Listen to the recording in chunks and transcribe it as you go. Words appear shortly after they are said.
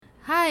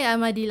Hi,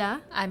 I'm Adila.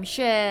 I'm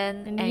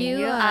Xuan, And and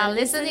you you are are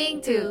listening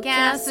to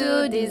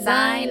Kiasu Kiasu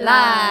Design Design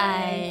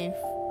Live.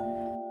 Live.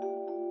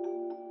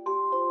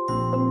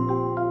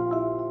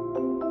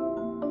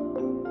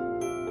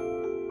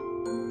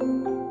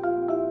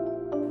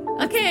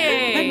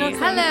 Okay,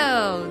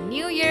 hello,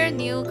 new year,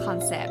 new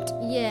concept.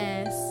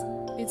 Yes,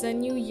 it's a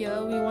new year.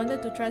 We wanted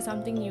to try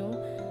something new.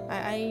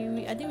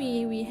 I think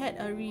we had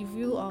a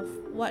review of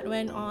what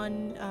went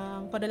on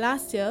for the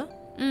last year,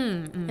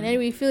 and then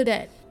we feel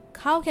that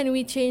how can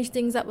we change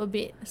things up a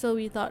bit? So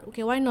we thought,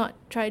 okay, why not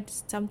try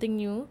something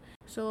new?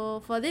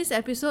 So for this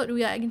episode,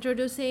 we are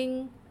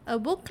introducing a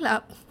book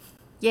club.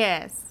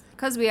 Yes,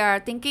 because we are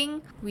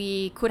thinking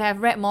we could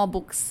have read more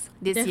books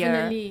this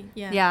Definitely,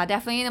 year. yeah. Yeah,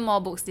 definitely more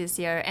books this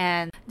year.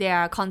 And there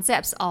are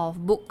concepts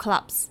of book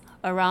clubs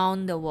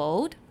around the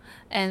world.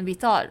 And we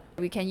thought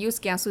we can use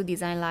Kiasu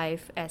Design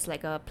Live as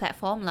like a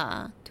platform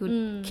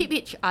to keep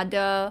each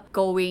other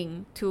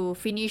going to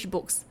finish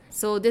books.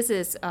 So this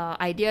is an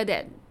idea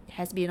that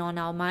has been on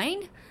our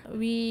mind.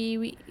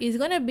 We it's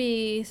gonna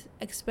be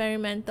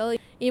experimental.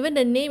 Even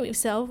the name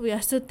itself, we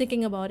are still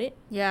thinking about it.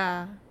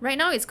 Yeah. Right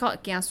now it's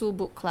called Kiasu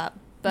Book Club.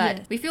 But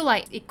Yes. we feel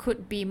like it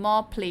could be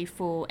more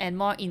playful and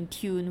more in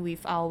tune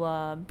with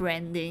our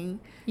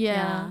branding.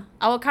 Yeah.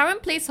 Our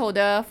current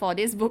placeholder for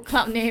this book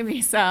club name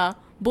is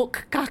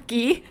Book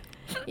Kaki.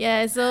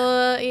 Yeah,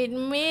 so it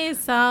may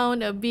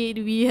sound a bit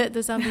weird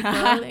to some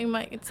people. It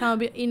might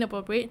sound a bit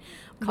inappropriate.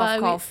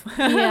 Cough.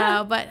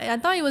 Yeah, but I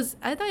thought it was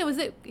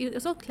it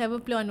was so clever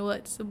play on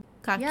words.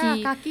 Kaki. Yeah,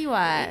 Kaki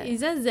what?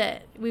 It's just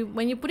that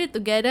when you put it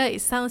together,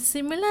 it sounds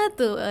similar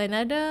to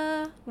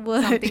another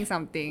word.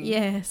 Something.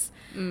 Yes.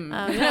 We're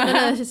not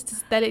gonna just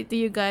tell it to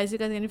you guys. You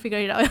guys can figure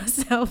it out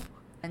yourself.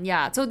 And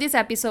yeah, so this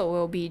episode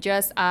will be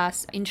just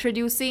us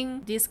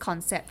introducing this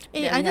concept.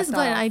 Hey, that I we have just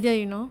got an thought of. idea,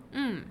 you know.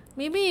 Mm.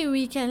 Maybe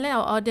we can let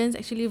our audience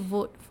actually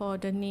vote for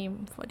the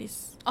name for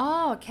this.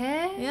 Oh,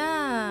 okay.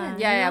 Yeah.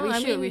 Yeah, you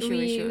know, we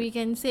should. We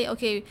can say,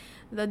 okay,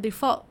 the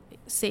default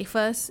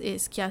safest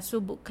is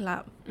Kiasu Book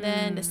Club.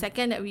 Then the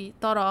second that we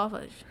thought of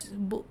is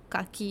Book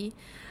Kaki.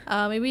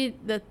 Maybe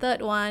the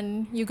third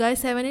one, you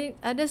guys have any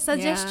other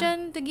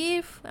suggestion to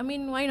give? I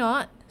mean, why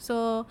not?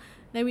 So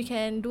then we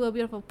can do a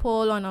bit of a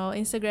poll on our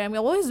Instagram. We're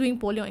always doing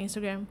polling on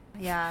Instagram.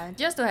 Yeah,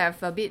 just to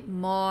have a bit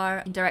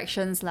more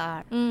interactions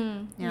lah.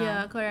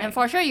 Yeah, correct. And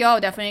for sure, you all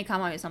will definitely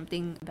come up with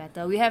something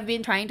better. We have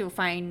been trying to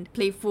find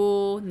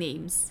playful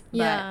names.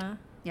 But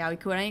yeah, we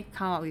couldn't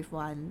come up with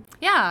one.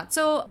 Yeah,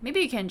 so maybe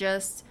you can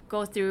just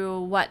go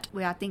through what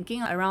we are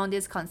thinking around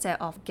this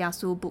concept of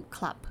Kiasu Book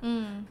Club.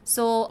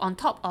 So on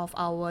top of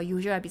our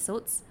usual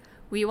episodes,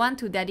 we want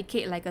to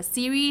dedicate like a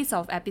series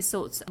of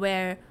episodes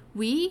where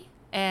we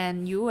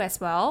and you as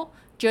well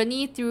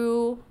journey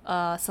through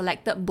a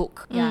selected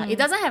book. Yeah, it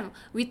doesn't have.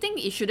 We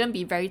think it shouldn't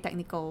be very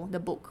technical. The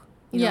book,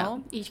 you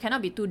know, it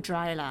cannot be too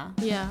dry lah.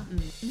 Yeah.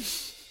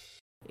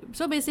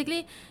 So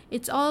basically,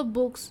 it's all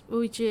books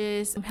which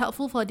is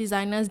helpful for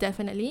designers,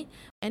 definitely.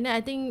 And then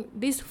I think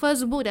this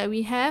first book that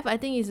we have, I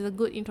think is a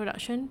good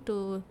introduction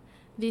to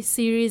this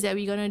series that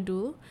we're gonna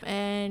do,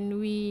 and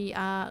we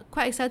are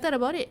quite excited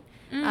about it.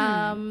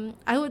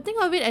 I would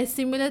think of it as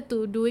similar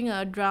to doing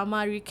a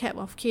drama recap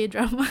of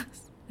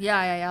K-dramas.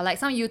 Yeah. Like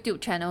some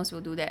YouTube channels will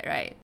do that,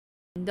 right?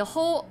 The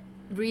whole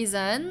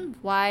reason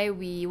why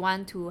we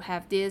want to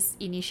have this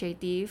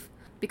initiative,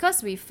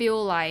 because we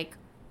feel like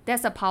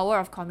that's the power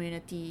of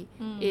community,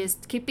 is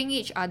keeping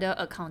each other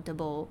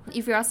accountable.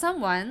 If you are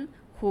someone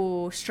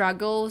who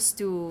struggles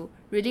to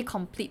really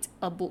complete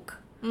a book,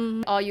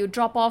 or you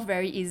drop off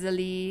very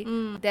easily,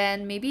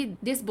 then maybe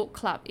this book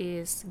club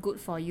is good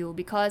for you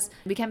because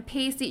we can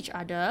pace each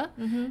other.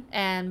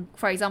 And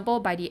for example,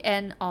 by the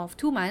end of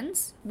 2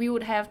 months, we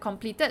would have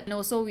completed, and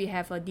also we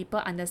have a deeper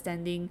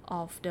understanding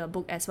of the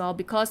book as well,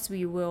 because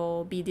we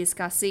will be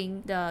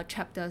discussing the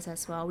chapters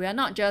as well. We are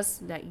not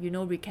just like,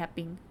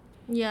 recapping.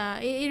 Yeah,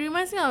 it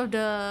reminds me of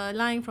the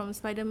line from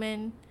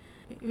Spider-Man.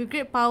 With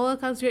great power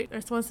comes great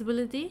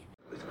responsibility.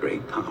 With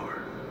great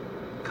power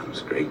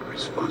comes great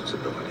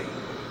responsibility.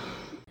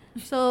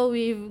 So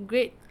with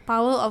great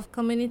power of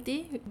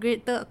community,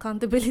 greater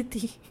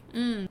accountability.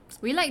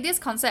 We like this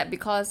concept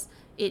because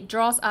it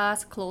draws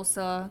us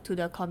closer to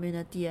the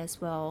community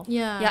as well.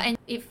 Yeah. And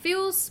it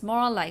feels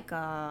more like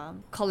a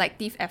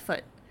collective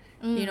effort.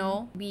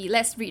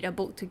 Let's read a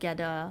book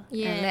together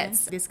and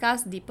let's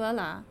discuss deeper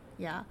lah.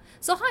 Yeah.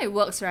 So how it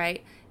works,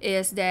 right,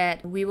 is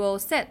that we will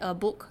set a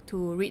book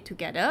to read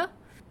together.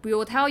 We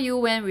will tell you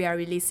when we are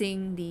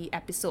releasing the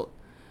episode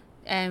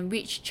and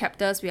which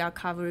chapters we are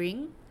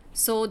covering,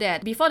 so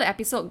that before the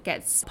episode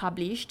gets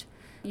published,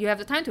 you have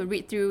the time to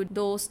read through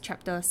those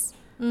chapters.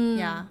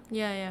 Yeah,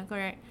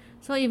 correct.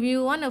 So if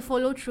you want to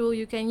follow through,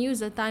 you can use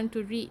the time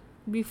to read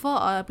before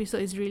our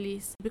episode is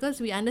released, because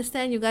we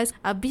understand you guys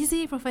are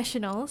busy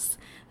professionals.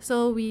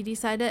 So we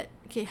decided,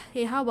 okay,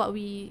 hey, how about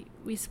we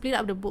split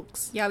up the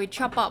books? Yeah, we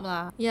chop up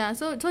lah. Yeah,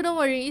 so don't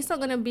worry, it's not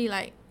gonna be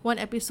like one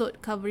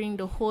episode covering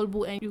the whole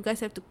book and you guys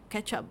have to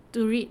catch up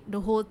to read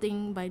the whole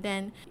thing by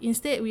then.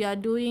 Instead, we are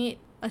doing it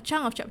a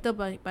chunk of chapter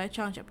by a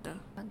chunk of chapter.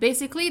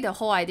 basically the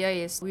whole idea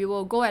is we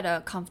will go at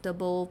a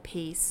comfortable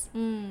pace.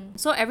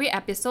 So every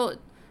episode,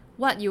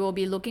 what you will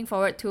be looking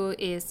forward to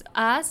is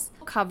us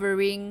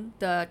covering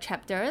the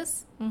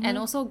chapters and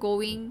also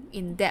going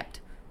in depth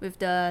with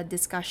the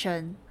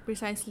discussion.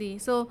 Precisely.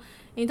 So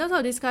in terms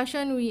of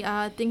discussion, we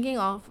are thinking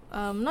of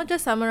not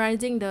just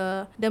summarizing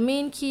the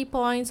main key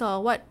points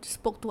or what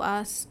spoke to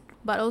us,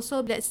 but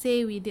also, let's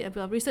say we did a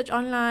bit of research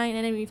online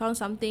and then we found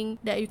something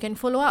that you can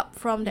follow up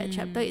from that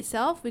chapter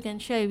itself. We can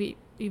share with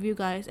you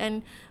guys,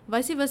 and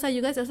vice versa,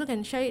 you guys also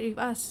can share it with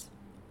us.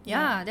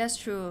 Yeah, that's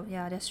true.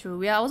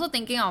 We are also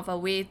thinking of a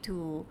way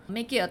to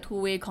make it a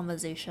two-way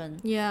conversation.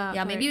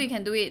 Yeah, maybe we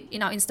can do it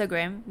in our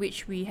Instagram,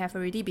 which we have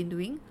already been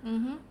doing,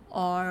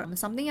 or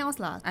something else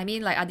lah. I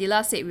mean, like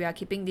Adila said, we are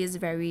keeping this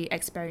very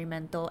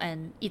experimental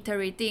and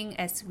iterating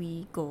as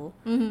we go.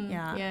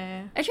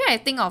 Yeah. Actually, I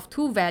think of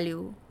two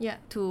value Yeah.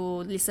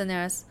 to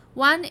listeners.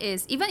 One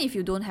is, even if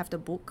you don't have the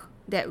book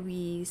that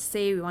we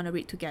say we want to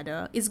read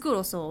together, it's good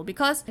also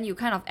because you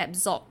kind of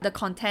absorb the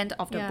content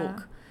of the Yeah.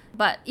 book.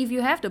 But if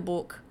you have the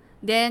book,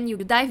 then you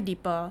dive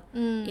deeper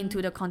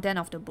into the content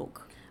of the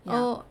book.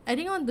 Oh,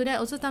 adding on to that,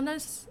 also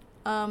sometimes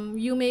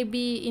you may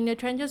be in the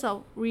trenches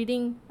of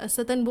reading a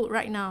certain book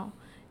right now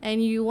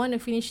and you want to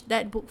finish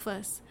that book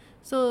first.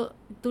 So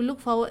to look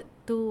forward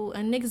to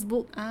a next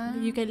book,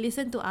 you can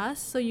listen to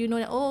us, so you know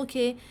that, oh,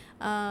 okay,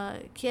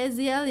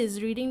 KSDL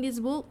is reading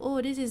this book.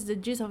 Oh, this is the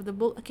gist of the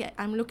book. Okay,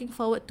 I'm looking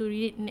forward to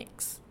read it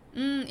next.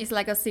 It's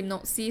like a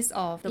synopsis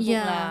of the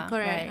book lah,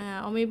 correct.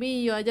 right? Or maybe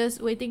you are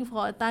just waiting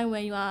for a time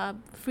when you are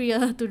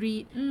freer to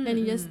read, then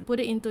you just put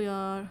it into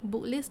your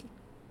book list.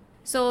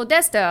 So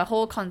that's the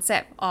whole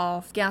concept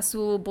of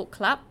Gyasu Book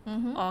Club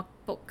or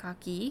Book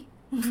Kaki.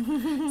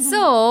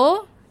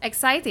 So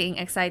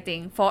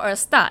exciting. For a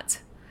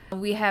start,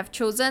 we have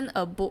chosen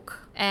a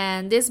book,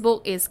 and this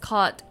book is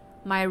called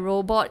My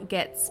Robot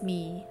Gets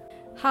Me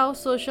How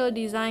Social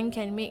Design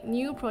Can Make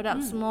New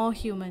Products More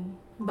Human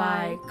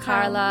by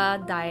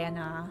Carla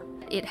Diana.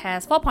 It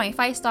has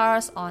 4.5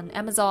 stars on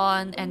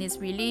Amazon and it's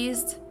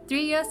released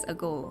 3 years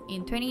ago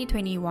in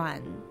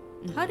 2021.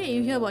 How did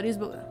you hear about this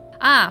book?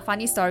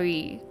 Funny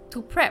story.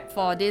 To prep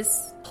for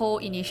this whole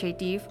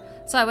initiative,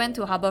 so I went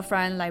to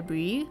Harbourfront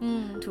Library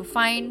to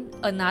find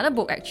another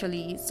book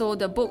actually. So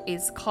the book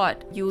is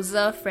called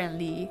User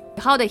Friendly: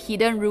 How the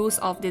Hidden Rules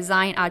of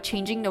Design Are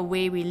Changing the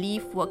Way We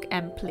Live, Work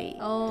and Play.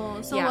 Oh,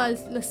 so Yeah.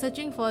 while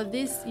searching for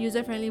this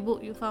user-friendly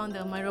book, you found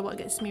the My Robot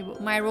Gets Me book.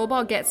 My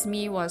Robot Gets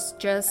Me was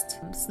just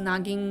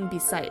snugging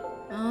beside.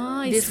 Oh,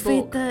 it's This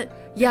book. fated.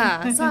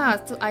 Yeah,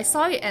 so I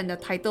saw it and the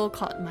title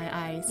caught my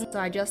eyes. So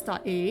I just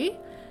thought,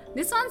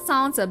 this one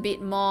sounds a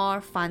bit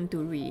more fun to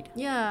read.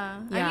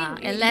 Yeah. Yeah,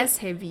 and less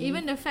heavy.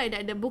 Even the fact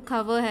that the book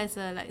cover has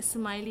a like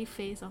smiley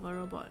face of a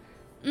robot.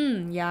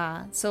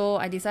 Yeah. So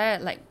I decided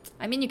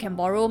you can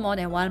borrow more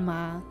than one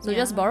ma. So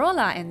just borrow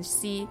lah and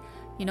see,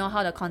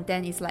 how the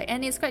content is like.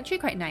 And it's actually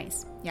quite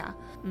nice. Yeah.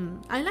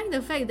 I like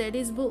the fact that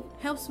this book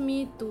helps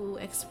me to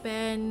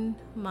expand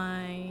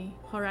my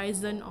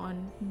horizon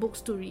on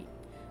books to read.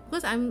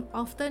 Because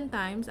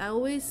I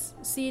always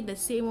see the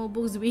same old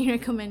books being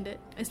recommended,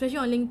 especially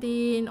on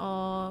LinkedIn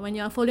or when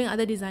you are following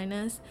other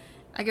designers.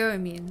 I get what you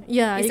mean.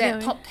 Yeah, It's you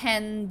get that what I top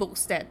 10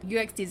 books that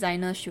UX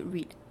designers should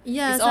read.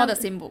 Yeah, It's all the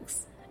same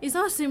books. It's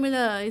all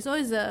similar. It's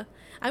always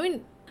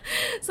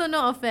so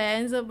no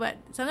offense, but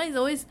sometimes it's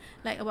always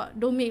like about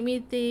Don't Make Me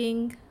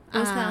Think.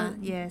 Those kind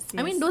of, yes.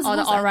 I mean, those or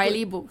the books are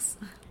O'Reilly good. books.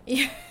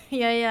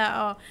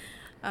 Yeah.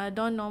 Or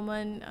Don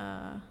Norman.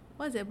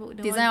 What's that book?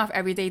 The Design one? of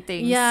Everyday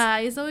Things. Yeah,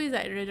 it's always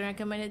like the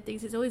recommended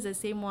things. It's always the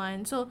same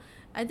one. So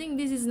I think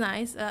this is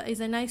nice. It's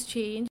a nice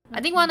change.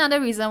 I think one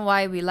other reason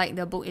why we like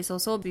the book is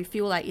also we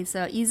feel like it's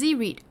an easy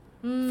read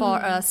for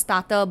a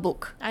starter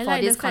book I for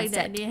like this the fact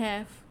concept. that they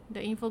have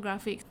the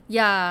infographics.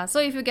 Yeah, so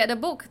if you get the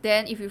book,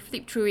 then if you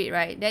flip through it,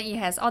 right, then it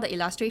has all the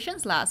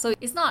illustrations lah. So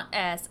it's not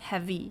as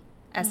heavy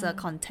as a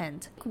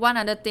content. One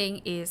other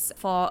thing is,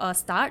 for a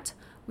start,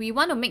 we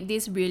want to make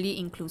this really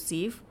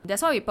inclusive.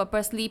 That's why we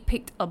purposely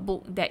picked a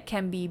book that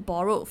can be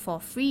borrowed for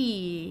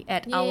free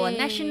at our Yay.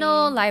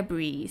 national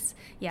libraries.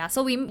 Yeah,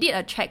 so we did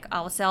a check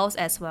ourselves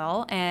as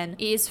well, and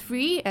it is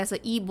free as an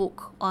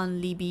ebook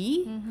on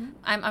Libby.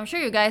 I'm sure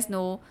you guys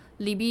know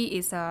Libby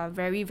is a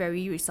very,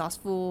 very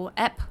resourceful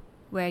app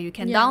where you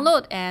can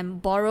download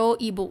and borrow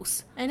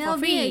ebooks for NLB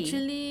free.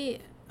 actually,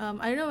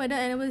 I don't know whether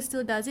NLB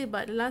still does it,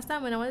 but last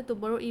time when I wanted to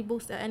borrow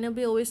ebooks, the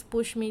NLB always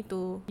pushed me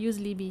to use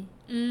Libby.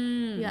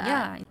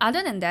 Yeah.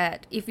 Other than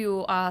that, if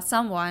you are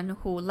someone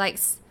who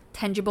likes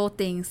tangible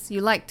things, you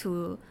like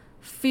to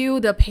feel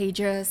the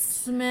pages,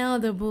 Smell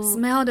the book.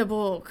 smell the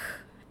book.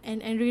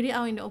 And read it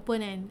out in the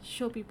open and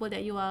show people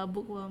that you are a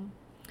bookworm.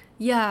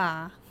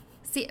 Yeah.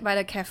 Sit by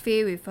the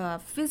cafe with a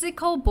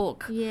physical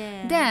book.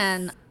 Yes.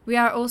 Then we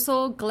are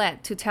also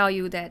glad to tell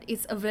you that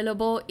it's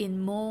available in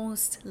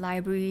most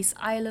libraries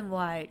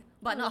island-wide.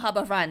 But not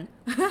Harbourfront,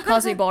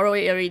 because we borrow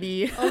it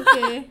already.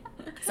 Okay.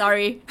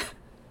 Sorry.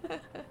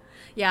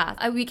 Yeah,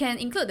 we can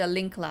include the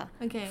link lah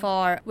Okay.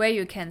 for where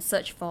you can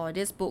search for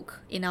this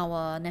book in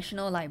our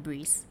national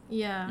libraries.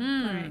 Yeah,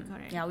 Mm.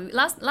 correct. Yeah,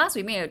 last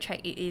we made a check.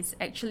 It is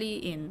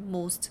actually in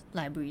most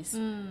libraries.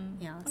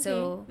 Yeah, Okay,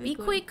 so very be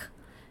good. quick.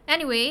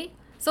 Anyway,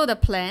 so the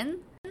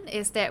plan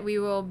is that we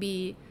will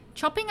be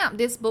chopping up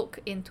this book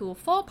into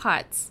 4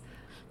 parts: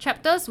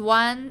 chapters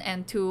 1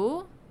 and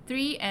 2,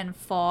 3 and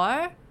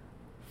 4,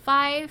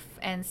 5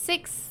 and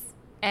 6,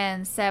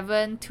 and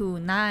 7 to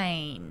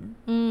 9.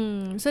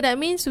 So that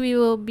means we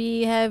will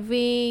be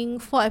having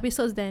 4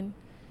 episodes then.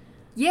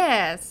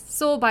 Yes,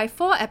 so by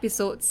 4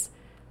 episodes,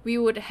 we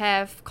would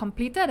have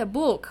completed a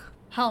book.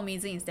 How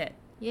amazing is that?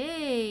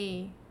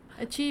 Yay!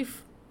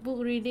 Achieve book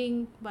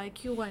reading by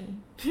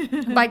Q1.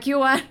 By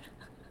Q1.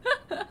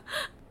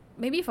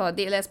 Maybe for a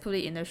date, let's put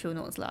it in the show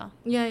notes lah.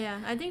 Yeah.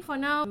 I think for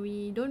now,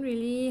 we don't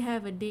really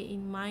have a date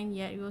in mind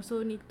yet. We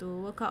also need to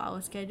work out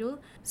our schedule.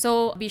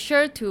 So be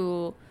sure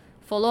to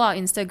follow our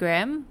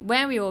Instagram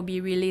when we will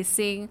be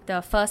releasing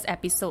the first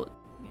episode.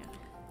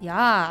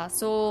 Yeah,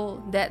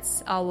 so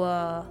that's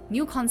our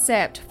new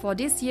concept for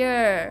this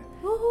year.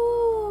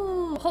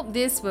 Woohoo! Hope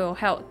this will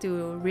help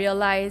to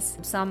realize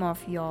some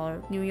of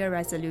your New Year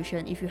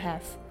resolution if you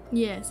have.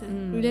 Yes,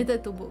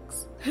 related to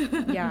books.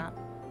 Yeah.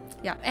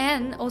 Yeah.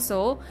 And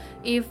also,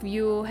 if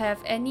you have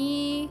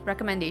any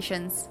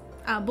recommendations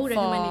Book for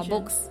recommendations.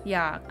 books,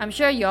 yeah, I'm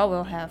sure y'all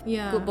will have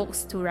Yeah. good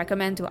books to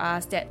recommend to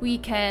us that we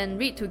can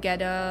read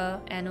together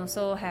and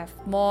also have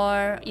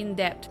more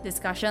in-depth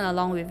discussion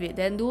along with it.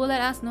 Then do let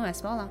us know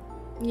as well lah.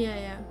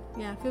 Yeah.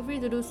 Feel free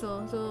to do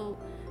so. So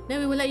then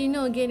we will let you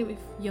know again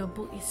if your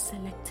book is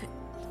selected.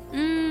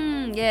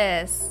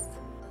 Yes.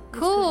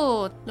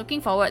 Cool. Looking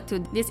forward to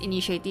this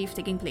initiative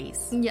taking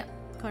place. Yeah,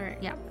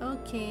 correct. Yeah.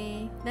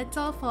 Okay, that's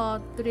all for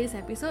today's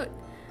episode.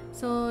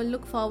 So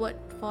look forward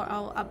for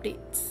our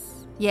updates.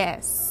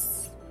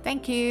 Yes.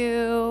 Thank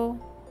you.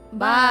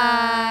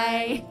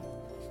 Bye. Bye.